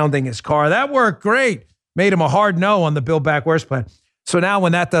 surrounding his car. That worked great. Made him a hard no on the Build Back Worse plan. So now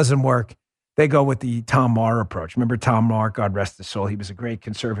when that doesn't work, they go with the Tom Maher approach. Remember Tom Maher, God rest his soul. He was a great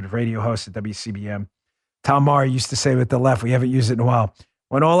conservative radio host at WCBM. Tom Maher used to say with the left, we haven't used it in a while,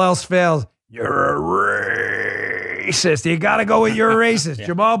 when all else fails, you're a racist. You got to go with you're a racist.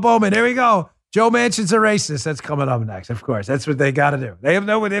 Jamal Bowman, there we go. Joe Manchin's a racist. That's coming up next, of course. That's what they got to do. They have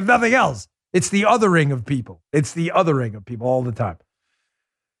nothing else. It's the othering of people. It's the othering of people all the time.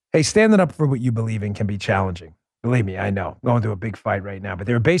 Hey, standing up for what you believe in can be challenging. Believe me, I know. I'm going through a big fight right now, but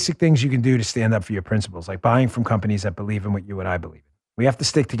there are basic things you can do to stand up for your principles, like buying from companies that believe in what you and I believe in. We have to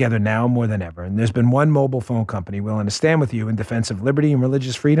stick together now more than ever, and there's been one mobile phone company willing to stand with you in defense of liberty and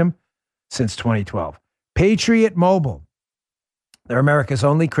religious freedom since 2012. Patriot Mobile. They're America's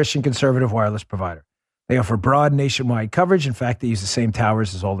only Christian conservative wireless provider. They offer broad nationwide coverage. In fact, they use the same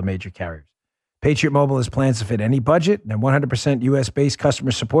towers as all the major carriers. Patriot Mobile has plans to fit any budget, and a 100% U.S.-based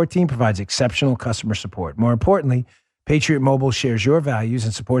customer support team provides exceptional customer support. More importantly, Patriot Mobile shares your values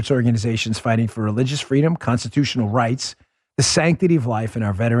and supports organizations fighting for religious freedom, constitutional rights, the sanctity of life, and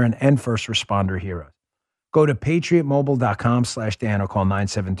our veteran and first responder heroes. Go to patriotmobile.com/Dan or call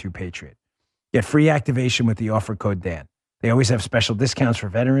 972-PATRIOT. Get free activation with the offer code Dan. They always have special discounts for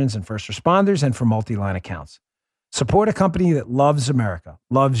veterans and first responders and for multi-line accounts. Support a company that loves America,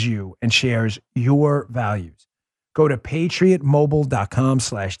 loves you, and shares your values. Go to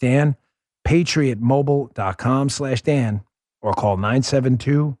patriotmobile.com/Dan, patriotmobile.com/Dan, or call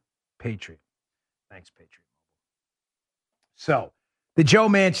 972-PATRIOT. Thanks, Patriot Mobile. So, the Joe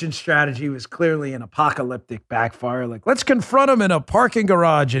Manchin strategy was clearly an apocalyptic backfire. Like, let's confront him in a parking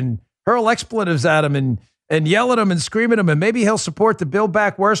garage and hurl expletives at him and yell at him and scream at him, and maybe he'll support the Build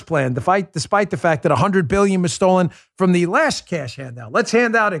Back Worse plan, despite the fact that $100 billion was stolen from the last cash handout. Let's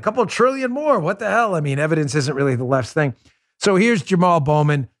hand out a couple trillion more. What the hell? I mean, evidence isn't really the left's thing. So here's Jamal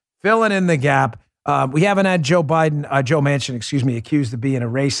Bowman filling in the gap. We haven't had Joe Manchin, accused of being a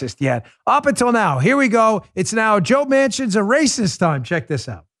racist yet. Up until now, here we go. It's now Joe Manchin's a racist time. Check this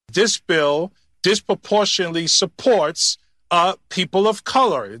out. This bill disproportionately supports people of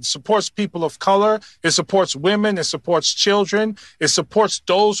color. It supports people of color. It supports women. It supports children. It supports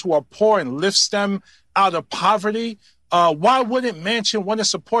those who are poor and lifts them out of poverty. Why wouldn't Manchin want to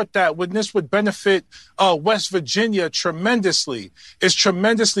support that when this would benefit West Virginia tremendously? It's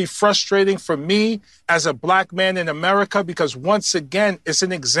tremendously frustrating for me as a black man in America because, once again, it's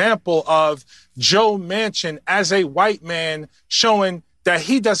an example of Joe Manchin as a white man showing that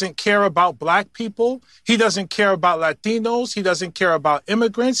he doesn't care about black people. He doesn't care about Latinos. He doesn't care about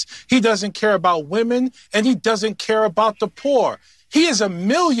immigrants. He doesn't care about women. And he doesn't care about the poor. He is a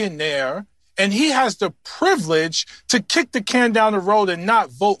millionaire, and he has the privilege to kick the can down the road and not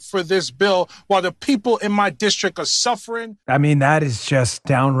vote for this bill while the people in my district are suffering. I mean, that is just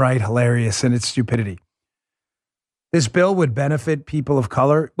downright hilarious in its stupidity. This bill would benefit people of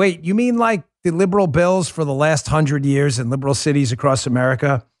color. Wait, you mean like the liberal bills for the last 100 years in liberal cities across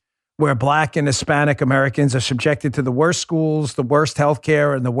America, where black and Hispanic Americans are subjected to the worst schools, the worst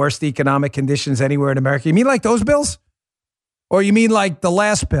healthcare, and the worst economic conditions anywhere in America? You mean like those bills? Or you mean like the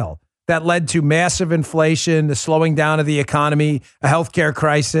last bill that led to massive inflation, the slowing down of the economy, a healthcare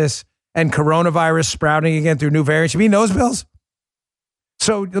crisis, and coronavirus sprouting again through new variants? You mean those bills?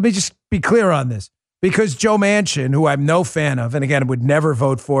 So let me just be clear on this. Because Joe Manchin, who I'm no fan of, and again, would never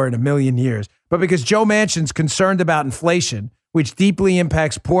vote for in a million years, but because Joe Manchin's concerned about inflation, which deeply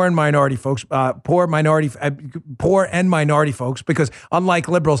impacts poor and minority folks, poor and minority folks, because unlike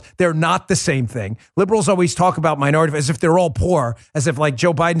liberals, they're not the same thing. Liberals always talk about minority as if they're all poor, as if, like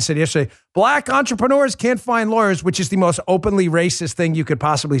Joe Biden said yesterday, black entrepreneurs can't find lawyers, which is the most openly racist thing you could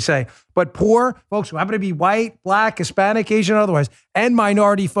possibly say. But poor folks who happen to be white, black, Hispanic, Asian, otherwise, and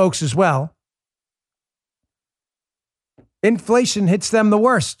minority folks as well, inflation hits them the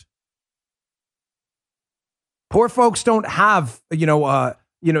worst. Poor folks don't have,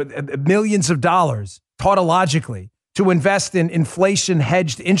 millions of dollars tautologically to invest in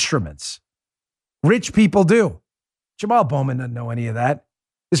inflation-hedged instruments. Rich people do. Jamal Bowman doesn't know any of that.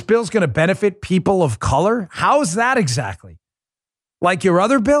 This bill's going to benefit people of color? How is that exactly? Like your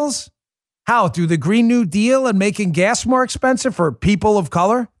other bills? How? Through the Green New Deal and making gas more expensive for people of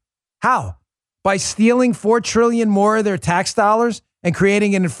color? How? By stealing $4 trillion more of their tax dollars and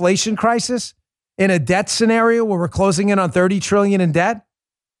creating an inflation crisis? In a debt scenario where we're closing in on $30 trillion in debt?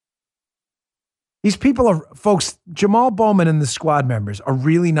 These people are, folks, Jamal Bowman and the squad members are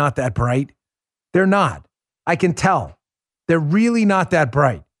really not that bright. They're not. I can tell. They're really not that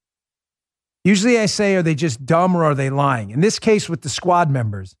bright. Usually I say, are they just dumb or are they lying? In this case with the squad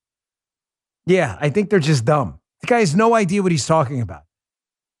members, yeah, I think they're just dumb. The guy has no idea what he's talking about.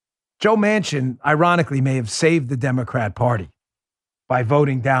 Joe Manchin, ironically, may have saved the Democrat Party by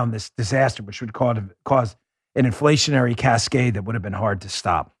voting down this disaster, which would cause an inflationary cascade that would have been hard to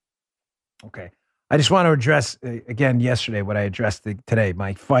stop. Okay. I just want to address, again, yesterday, what I addressed today.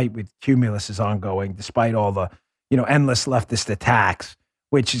 My fight with Cumulus is ongoing, despite all the, endless leftist attacks,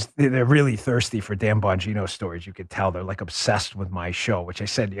 which is, they're really thirsty for Dan Bongino stories. You could tell they're like obsessed with my show, which I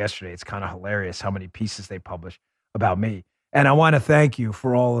said yesterday. It's kind of hilarious how many pieces they publish about me. And I want to thank you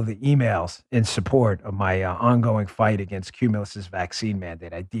for all of the emails in support of my ongoing fight against Cumulus's vaccine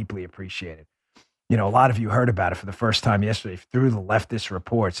mandate. I deeply appreciate it. A lot of you heard about it for the first time yesterday through the leftist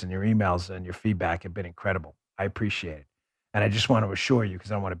reports, and your emails and your feedback have been incredible. I appreciate it. And I just want to assure you, because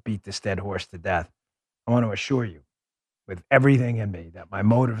I don't want to beat this dead horse to death, I want to assure you with everything in me that my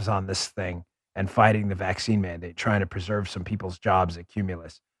motives on this thing and fighting the vaccine mandate, trying to preserve some people's jobs at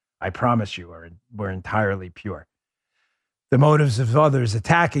Cumulus, I promise you were entirely pure. The motives of others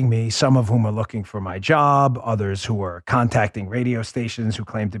attacking me, some of whom are looking for my job, others who are contacting radio stations who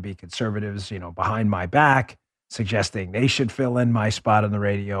claim to be conservatives, behind my back, suggesting they should fill in my spot on the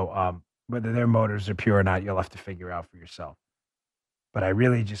radio. Whether their motives are pure or not, you'll have to figure out for yourself. But I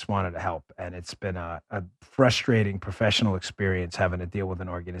really just wanted to help. And it's been a frustrating professional experience having to deal with an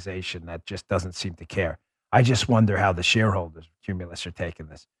organization that just doesn't seem to care. I just wonder how the shareholders of Cumulus are taking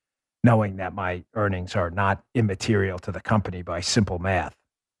this, knowing that my earnings are not immaterial to the company by simple math.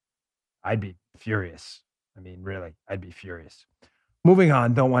 I'd be furious. I mean, really, I'd be furious. Moving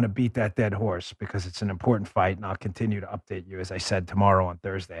on, don't want to beat that dead horse because it's an important fight, and I'll continue to update you. As I said, tomorrow on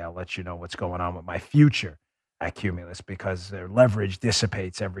Thursday, I'll let you know what's going on with my future at Cumulus because their leverage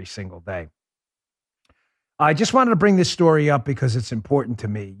dissipates every single day. I just wanted to bring this story up because it's important to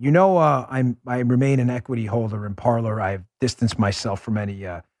me. I remain an equity holder in Parler. I've distanced myself from any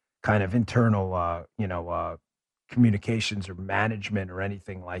kind of internal, communications or management or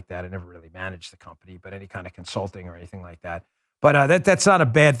anything like that. I never really managed the company, but any kind of consulting or anything like that. But that's not a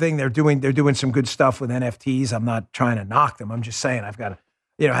bad thing. They're doing some good stuff with NFTs. I'm not trying to knock them. I'm just saying I've got,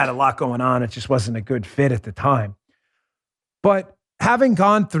 had a lot going on. It just wasn't a good fit at the time. But having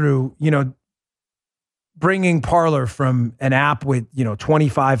gone through, bringing Parler from an app with,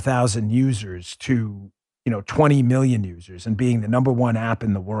 25,000 users to 20 million users and being the number one app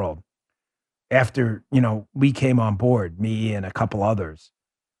in the world after, we came on board, me and a couple others.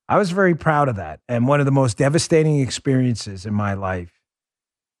 I was very proud of that. And one of the most devastating experiences in my life,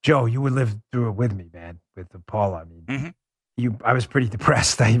 Joe, you would live through it with me, man, with Paula. I mean, I was pretty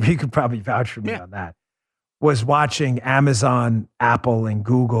depressed. You could probably vouch for me on that. Was watching Amazon, Apple, and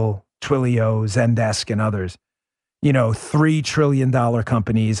Google, Twilio, Zendesk, and others, $3 trillion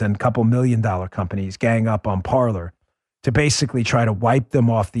companies and a couple $1 million companies gang up on Parler to basically try to wipe them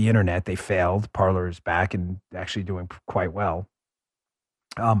off the internet. They failed. Parler is back and actually doing quite well.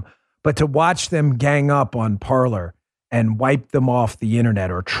 But to watch them gang up on Parler and wipe them off the internet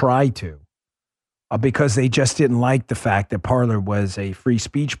or try to, because they just didn't like the fact that Parler was a free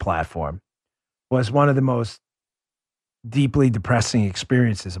speech platform, was one of the most deeply depressing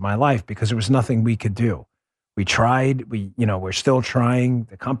experiences of my life because there was nothing we could do. We tried, we're still trying,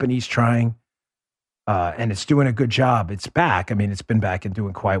 the company's trying, and it's doing a good job. It's back. I mean, it's been back and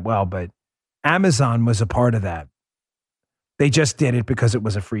doing quite well, but Amazon was a part of that. They just did it because it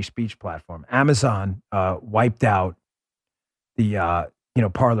was a free speech platform. Amazon wiped out the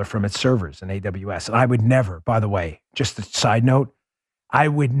Parler from its servers in AWS. And I would never, by the way, just a side note, I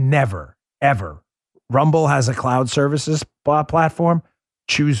would never, ever. Rumble has a cloud services platform.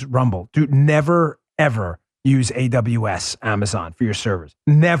 Choose Rumble. Do never, ever use AWS, Amazon for your servers.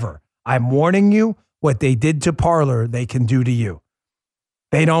 Never. I'm warning you, what they did to Parler, they can do to you.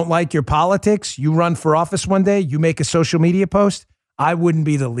 They don't like your politics. You run for office one day, you make a social media post. I wouldn't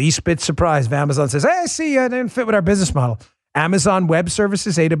be the least bit surprised if Amazon says, hey, I see you didn't fit with our business model. Amazon Web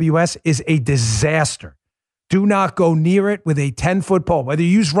Services, AWS, is a disaster. Do not go near it with a 10-foot pole. Whether you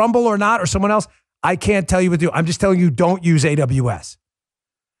use Rumble or not, or someone else, I can't tell you what to do. I'm just telling you, don't use AWS.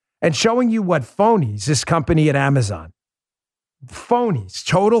 And showing you what phonies, this company at Amazon, phonies,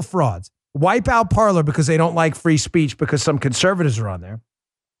 total frauds, wipe out Parler because they don't like free speech because some conservatives are on there.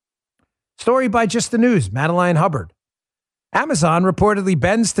 Story by Just the News, Madeline Hubbard. Amazon reportedly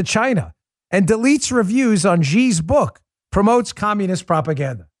bends to China and deletes reviews on Xi's book, promotes communist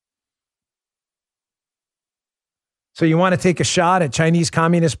propaganda. So you want to take a shot at Chinese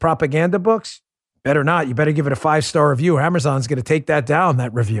communist propaganda books? Better not. You better give it a 5-star review. Amazon's going to take that down,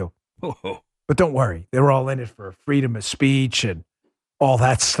 that review. But don't worry. They were all in it for freedom of speech and all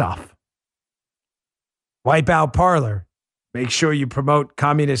that stuff. Wipe out Parler. Make sure you promote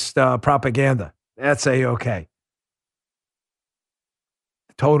communist propaganda. That's A-okay.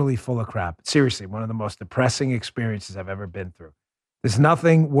 Totally full of crap. Seriously, one of the most depressing experiences I've ever been through. There's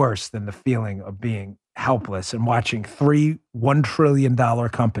nothing worse than the feeling of being helpless and watching 3 $1 trillion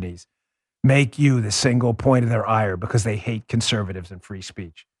companies make you the single point of their ire because they hate conservatives and free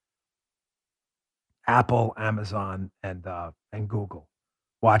speech. Apple, Amazon, and Google,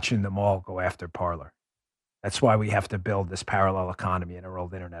 watching them all go after Parler. That's why we have to build this parallel economy in our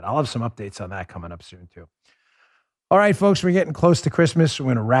old internet. I'll have some updates on that coming up soon, too. All right, folks, we're getting close to Christmas. We're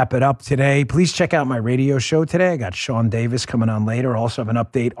going to wrap it up today. Please check out my radio show today. I got Sean Davis coming on later. Also have an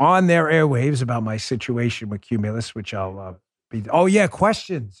update on their airwaves about my situation with Cumulus, which I'll be... Oh, yeah,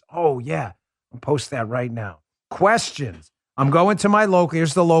 questions. Oh, yeah. I'll post that right now. Questions. I'm going to my local.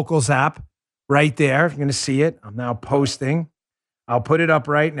 Here's the Locals app right there. You're going to see it. I'm now posting. I'll put it up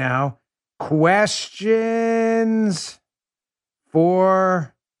right now. Questions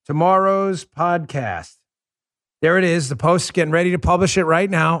for tomorrow's podcast. There it is. The post is getting ready to publish it right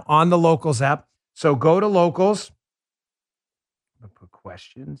now on the Locals app. So go to Locals. I'm going to put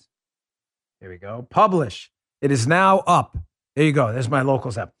questions. Here we go. Publish. It is now up. There you go. There's my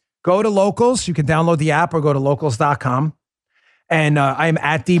Locals app. Go to Locals. You can download the app or go to locals.com. And I'm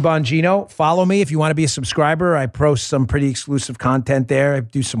at DBongino. Follow me if you want to be a subscriber. I post some pretty exclusive content there. I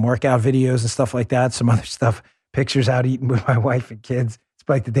do some workout videos and stuff like that. Some other stuff. Pictures out eating with my wife and kids. It's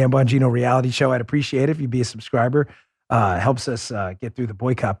like the Dan Bongino reality show. I'd appreciate it if you'd be a subscriber. Helps us get through the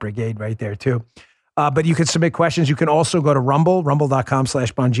boycott brigade right there too. But you can submit questions. You can also go to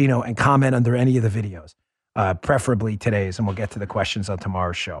rumble.com/Bongino and comment under any of the videos, preferably today's, and we'll get to the questions on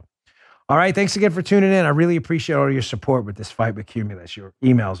tomorrow's show. All right. Thanks again for tuning in. I really appreciate all your support with this fight with Cumulus. Your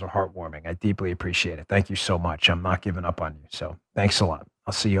emails are heartwarming. I deeply appreciate it. Thank you so much. I'm not giving up on you. So thanks a lot.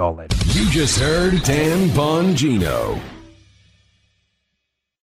 I'll see you all later. You just heard Dan Bongino.